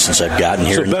been in since I've gotten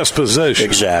here. It's the best position.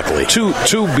 Exactly. To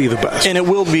be the best. And it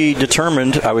will be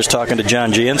determined. I was talking to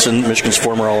John Jansen, Michigan's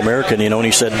former All-American, and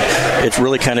he said it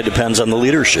really kind of depends on the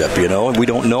leadership, and we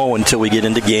don't know until we get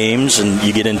into games and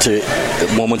you get into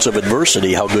moments of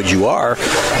adversity how good you are,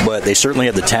 but they certainly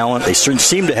have the talent. They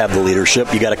seem to have the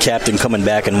leadership. You got a captain coming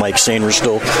back in Mike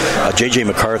Sainristil. J.J.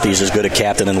 McCarthy's as good a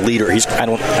captain and leader.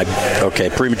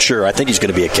 Premature. I think he's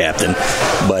going to be a captain,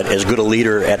 but as good a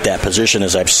leader at that position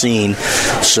as I've seen.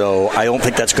 So I don't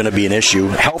think that's going to be an issue.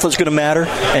 Health is going to matter,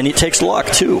 and it takes luck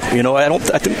too.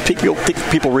 I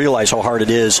think people realize how hard it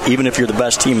is, even if you're the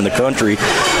best team in the country,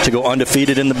 to go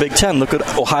undefeated in the Big Ten. Look at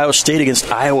Ohio State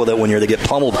against Iowa that one year. They get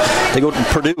pummeled. They go to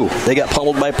Purdue. They got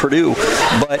pummeled by Purdue,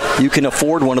 but you can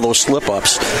afford one of those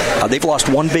slip-ups. They've lost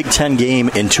one Big Ten game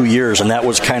in 2 years, and that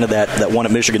was kind of that one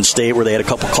at Michigan State where they had a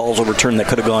couple calls overturned that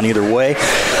could have gone either way.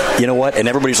 You know what? And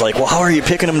everybody's like, well, how are you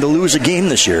picking them to lose a game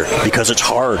this year? Because it's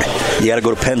hard. You got to go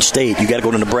to Penn State. You got to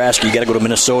go to Nebraska. You got to go to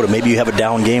Minnesota. Maybe you have a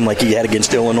down game like you had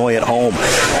against Illinois at home.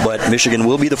 But Michigan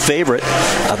will be the favorite.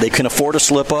 They can afford a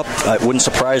slip-up. It wouldn't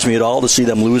surprise me at all to see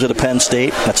them lose at a Penn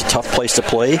State. That's a tough place to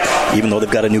play, even though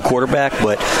they've got a new quarterback.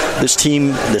 But this team,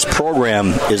 this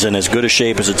program, is in as good a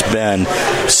shape as it's been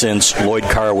since Lloyd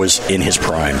Carr was in his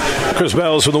prime. Chris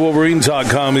Ballas from the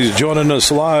Wolverines.com. He's joining us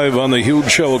live on the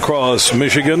Huge Show across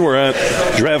Michigan. We're at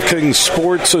DraftKings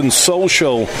Sports and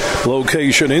Social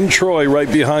location in Troy,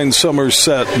 right behind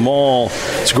Somerset Mall.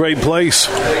 It's a great place.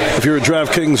 If you're a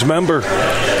DraftKings member,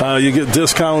 you get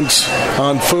discounts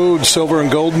on food. Silver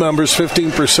and Gold members,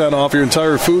 15% off your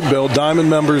entire food bill. Diamond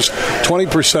members,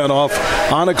 20% off.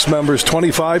 Onyx members,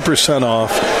 25%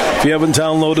 off. If you haven't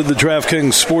downloaded the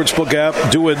DraftKings Sportsbook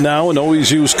app, do it now and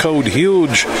always use code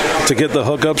HUGE to get the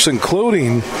hookups,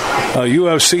 including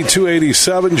UFC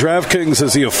 287. DraftKings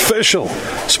is the official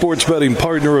sports betting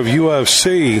partner of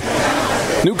UFC.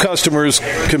 New customers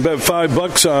can bet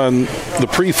 $5 on the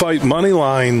pre-fight money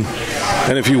line,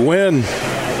 and if you win,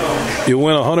 you'll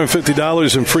win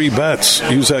 $150 in free bets.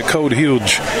 Use that code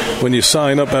HUGE when you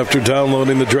sign up after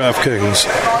downloading the DraftKings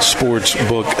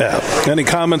Sportsbook app. Any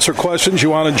comments or questions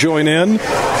you want to join in?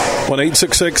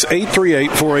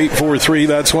 1-866-838-4843.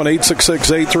 That's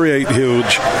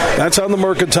 1-866-838-HUGE. That's on the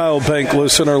Mercantile Bank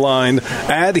listener line.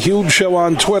 Add Huge Show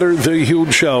on Twitter, The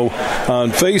Huge Show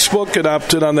on Facebook, and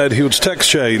opt in on that Huge text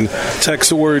chain. Text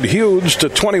the word HUGE to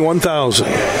 21,000.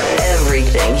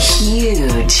 Everything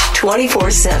huge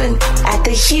 24/7 at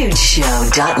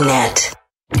thehugeshow.net.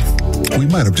 We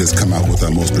might have just come out with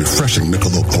our most refreshing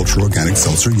Michelob Ultra Organic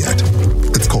Seltzer yet.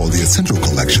 It's called the Essential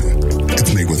Collection.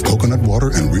 It's made with coconut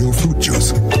water and real fruit juice,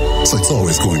 so it's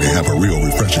always going to have a real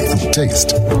refreshing fruit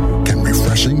taste. Can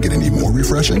refreshing get any more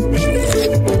refreshing?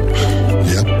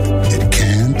 Yep, it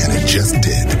can, and it just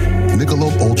did.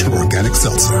 Michelob Ultra Organic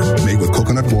Seltzer, made with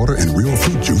coconut water and real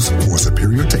fruit juice for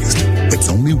superior taste. It's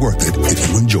only worth it if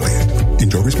you enjoy it.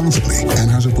 Enjoy responsibly.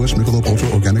 Anheuser-Busch Michelob Ultra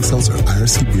Organic Seltzer,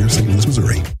 IRC Beer, St. Louis,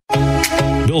 Missouri.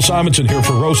 Bill Simonson here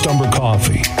for Roast Umber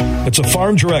Coffee. It's a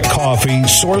farm direct coffee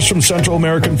sourced from Central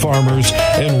American farmers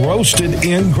and roasted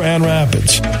in Grand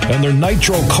Rapids. And their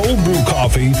Nitro Cold Brew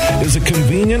coffee is a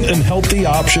convenient and healthy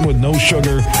option with no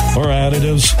sugar or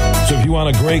additives. So if you want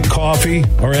a great coffee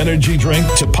or energy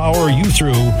drink to power you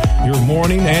through your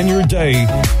morning and your day,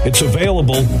 it's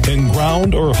available in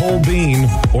ground or whole bean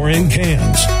or in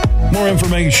cans. More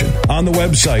information on the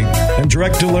website and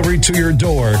direct delivery to your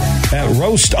door at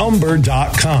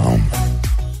roastumber.com.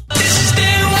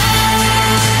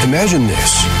 Imagine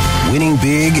this, winning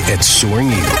big at Soaring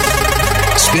Eagle.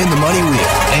 Spin the money wheel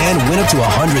and win up to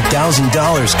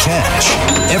 $100,000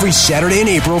 cash. Every Saturday in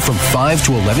April from 5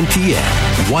 to 11 p.m.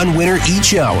 One winner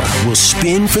each hour will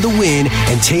spin for the win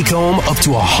and take home up to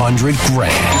 $100,000.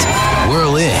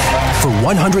 Whirl in for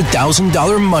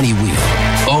 $100,000 money wheel.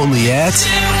 Only at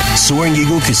Soaring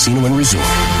Eagle Casino and Resort.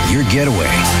 Your getaway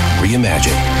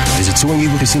reimagined. Visit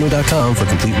SoaringEagleCasino.com for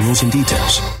complete rules and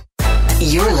details.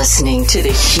 You're listening to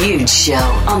The Huge Show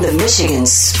on the Michigan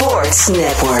Sports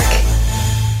Network.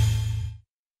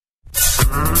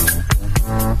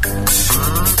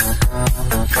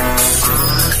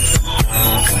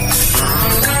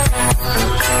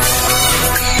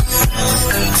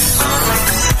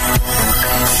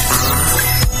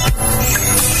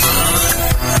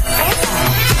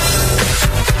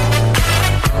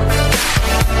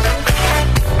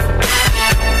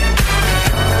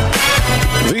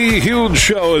 The Huge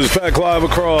Show is back live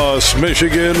across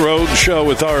Michigan. Road Show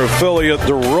with our affiliate,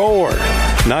 The Roar.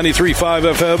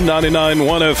 93.5 FM,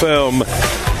 99.1 FM,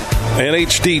 and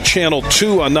HD Channel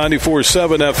 2 on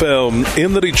 94.7 FM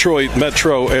in the Detroit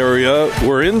metro area.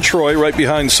 We're in Troy, right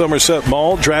behind Somerset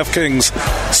Mall, DraftKings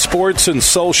Sports and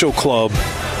Social Club.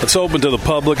 It's open to the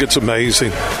public. It's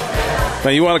amazing. Now,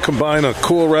 you want to combine a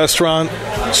cool restaurant,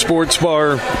 sports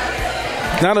bar,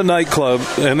 not a nightclub,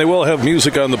 and they will have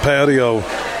music on the patio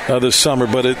this summer,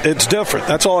 but it's different.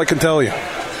 That's all I can tell you.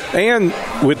 And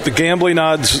with the gambling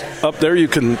odds up there, you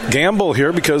can gamble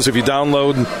here because if you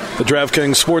download the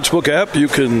DraftKings Sportsbook app, you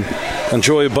can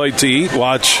enjoy a bite to eat,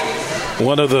 watch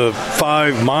one of the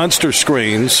 5 monster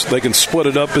screens. They can split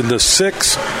it up into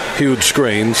 6 huge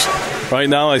screens. Right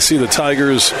now I see the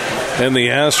Tigers and the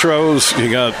Astros. You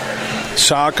got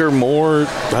soccer, more.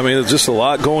 I mean, it's just a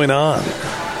lot going on.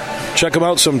 Check them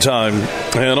out sometime.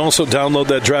 And also download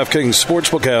that DraftKings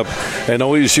Sportsbook app and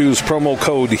always use promo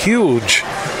code HUGE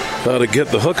to get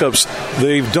the hookups.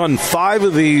 They've done 5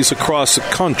 of these across the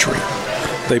country.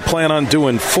 They plan on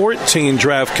doing 14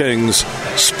 DraftKings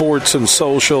Sports and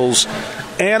Socials,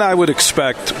 and I would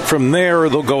expect from there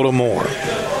they'll go to more.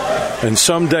 And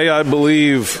someday, I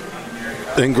believe,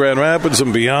 in Grand Rapids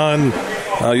and beyond,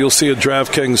 you'll see a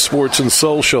DraftKings Sports and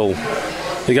Social.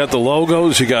 You got the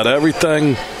logos, you got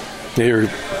everything.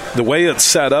 The way it's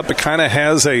set up, it kind of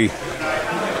has a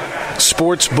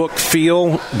sports book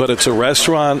feel, but it's a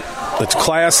restaurant. It's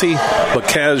classy but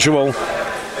casual.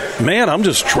 Man, I'm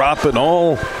just dropping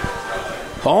all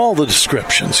the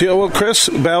descriptions. Yeah, well, Chris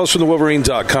Ballas from the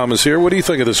Wolverines.com is here. What do you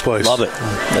think of this place? Love it.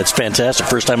 That's fantastic.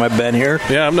 First time I've been here.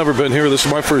 Yeah, I've never been here. This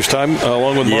is my first time,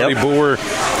 along with Marty Boer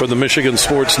from the Michigan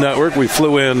Sports Network. We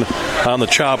flew in on the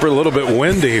chopper, a little bit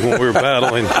windy when we were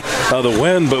battling the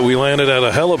wind, but we landed at a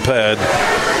helipad.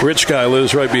 Rich guy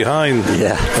lives right behind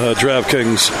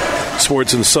DraftKings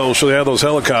Sports and Social. They have those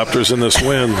helicopters in this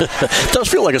wind. It does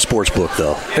feel like a sports book,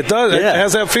 though. It does. Yeah. It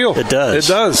has that feel. It does.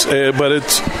 It does.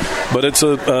 But it's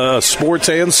a sports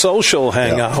and social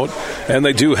hangout, and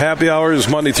they do happy hours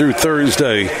Monday through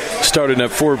Thursday, starting at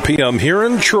 4 p.m. here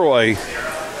in Troy.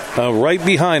 Right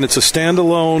behind, it's a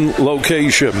standalone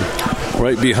location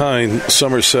right behind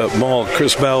Somerset Mall.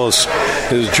 Chris Ballas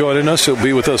is joining us. He'll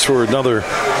be with us for another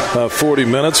 40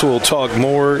 minutes. We'll talk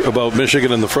more about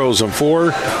Michigan and the Frozen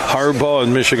Four, Harbaugh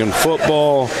and Michigan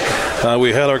football.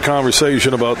 We had our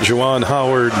conversation about Juwan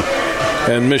Howard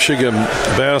and Michigan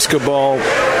basketball.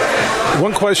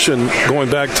 One question going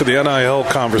back to the NIL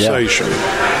conversation.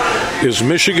 Is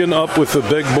Michigan up with the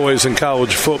big boys in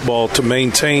college football to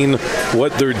maintain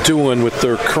what they're doing with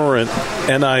their current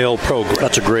NIL program?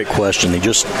 That's a great question. They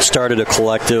just started a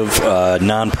collective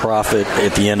nonprofit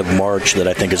at the end of March that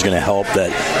I think is going to help,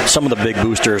 that some of the big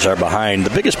boosters are behind. The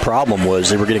biggest problem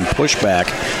was they were getting pushback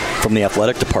from the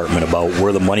athletic department about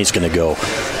where the money's going to go.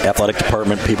 Athletic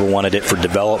department, people wanted it for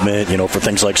development, for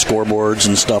things like scoreboards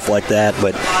and stuff like that,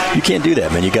 but you can't do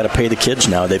that, man. You got to pay the kids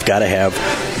now. They've got to have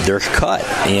their cut.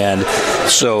 And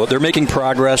so they're making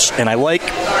progress, and I like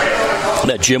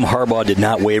that Jim Harbaugh did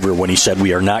not waver when he said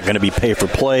we are not going to be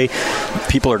pay-for-play.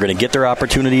 People are going to get their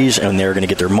opportunities, and they're going to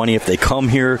get their money if they come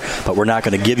here, but we're not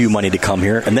going to give you money to come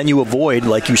here. And then you avoid,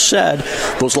 like you said,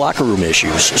 those locker room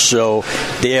issues. So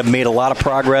they have made a lot of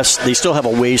progress. They still have a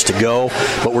ways to go,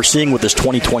 but we're seeing with this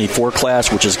 2024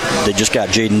 class, which is they just got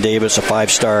Jaden Davis, a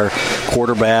 5-star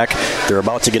quarterback. They're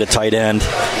about to get a tight end.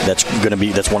 That's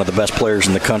one of the best players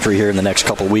in the country here in the next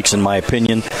couple of weeks, in my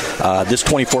opinion. This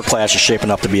 24 class is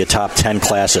shaping up to be a top 10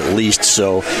 class at least,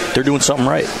 so they're doing something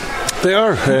right. They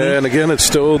are, and again, it's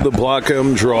still the Block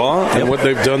M draw, and what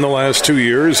they've done the last 2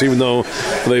 years, even though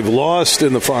they've lost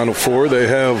in the Final Four, they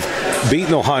have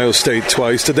beaten Ohio State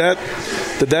twice. Did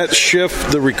that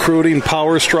shift the recruiting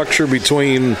power structure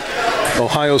between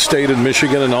Ohio State and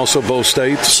Michigan, and also both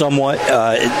states? Somewhat.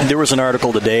 There was an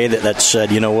article today that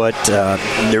said, you know what,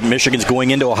 Michigan's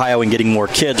going into Ohio and getting more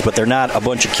kids, but they're not a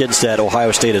bunch of kids that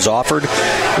Ohio State has offered.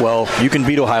 Well, you can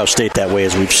beat Ohio State that way,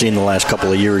 as we've seen the last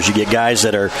couple of years. You get guys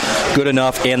that are good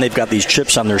enough, and they've got these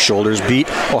chips on their shoulders. Beat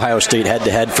Ohio State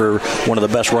head-to-head for one of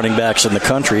the best running backs in the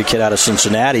country, a kid out of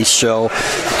Cincinnati. So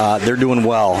they're doing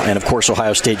well. And, of course,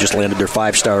 Ohio State just landed their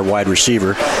 5-star wide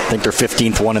receiver. I think they're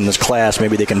 15th one in this class.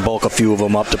 Maybe they can bulk a few of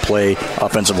them up to play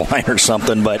offensive line or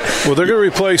something. But well, they're going to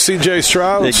replace C.J.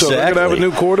 Stroud, exactly. So they're going to have a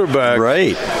new quarterback.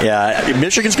 Right. Yeah.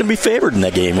 Michigan's going to be favored in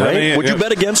that game, right? Would you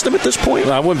bet against them at this point?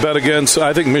 I wouldn't bet against.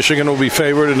 I think Michigan will be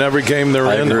favored in every game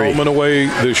they're in, home and away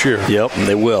this year. Yep,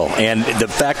 they will. And the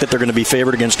fact that they're going to be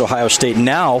favored against Ohio State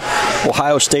now,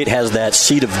 Ohio State has that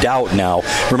seed of doubt now.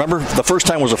 Remember, the first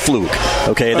time was a fluke.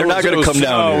 Okay, they're not going to come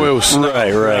down here.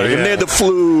 Right. Yeah. And they had the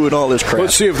flu and all this crap.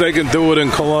 Let's see if they can do it in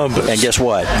Columbus. And guess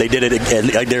what? They did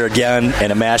it there again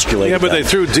and emasculated. Yeah, but they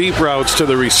threw deep routes to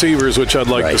the receivers, which I'd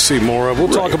like to see more of. We'll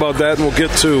talk about that, and we'll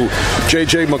get to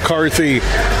J.J. McCarthy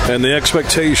and the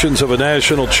expectations of a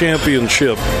national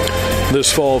championship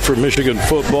this fall for Michigan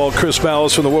football. Chris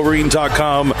Ballas from the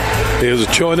Wolverine.com is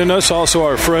joining us. Also,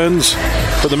 our friends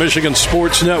for the Michigan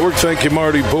Sports Network. Thank you,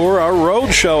 Marty Boer. Our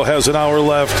road show has an hour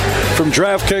left from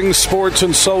DraftKings Sports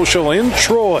and Social in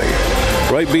Troy,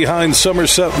 right behind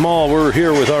Somerset Mall. We're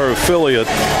here with our affiliate,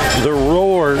 The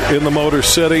Roar, in the Motor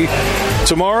City.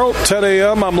 Tomorrow, 10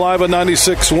 a.m., I'm live on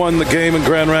 96.1 The Game in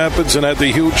Grand Rapids and at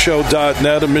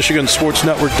thehugeshow.net and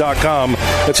michigansportsnetwork.com.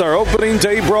 It's our opening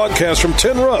day broadcast from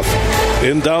Tin Roof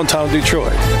in downtown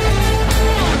Detroit.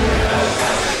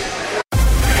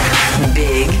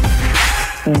 Big,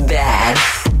 bad,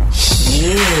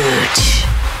 huge.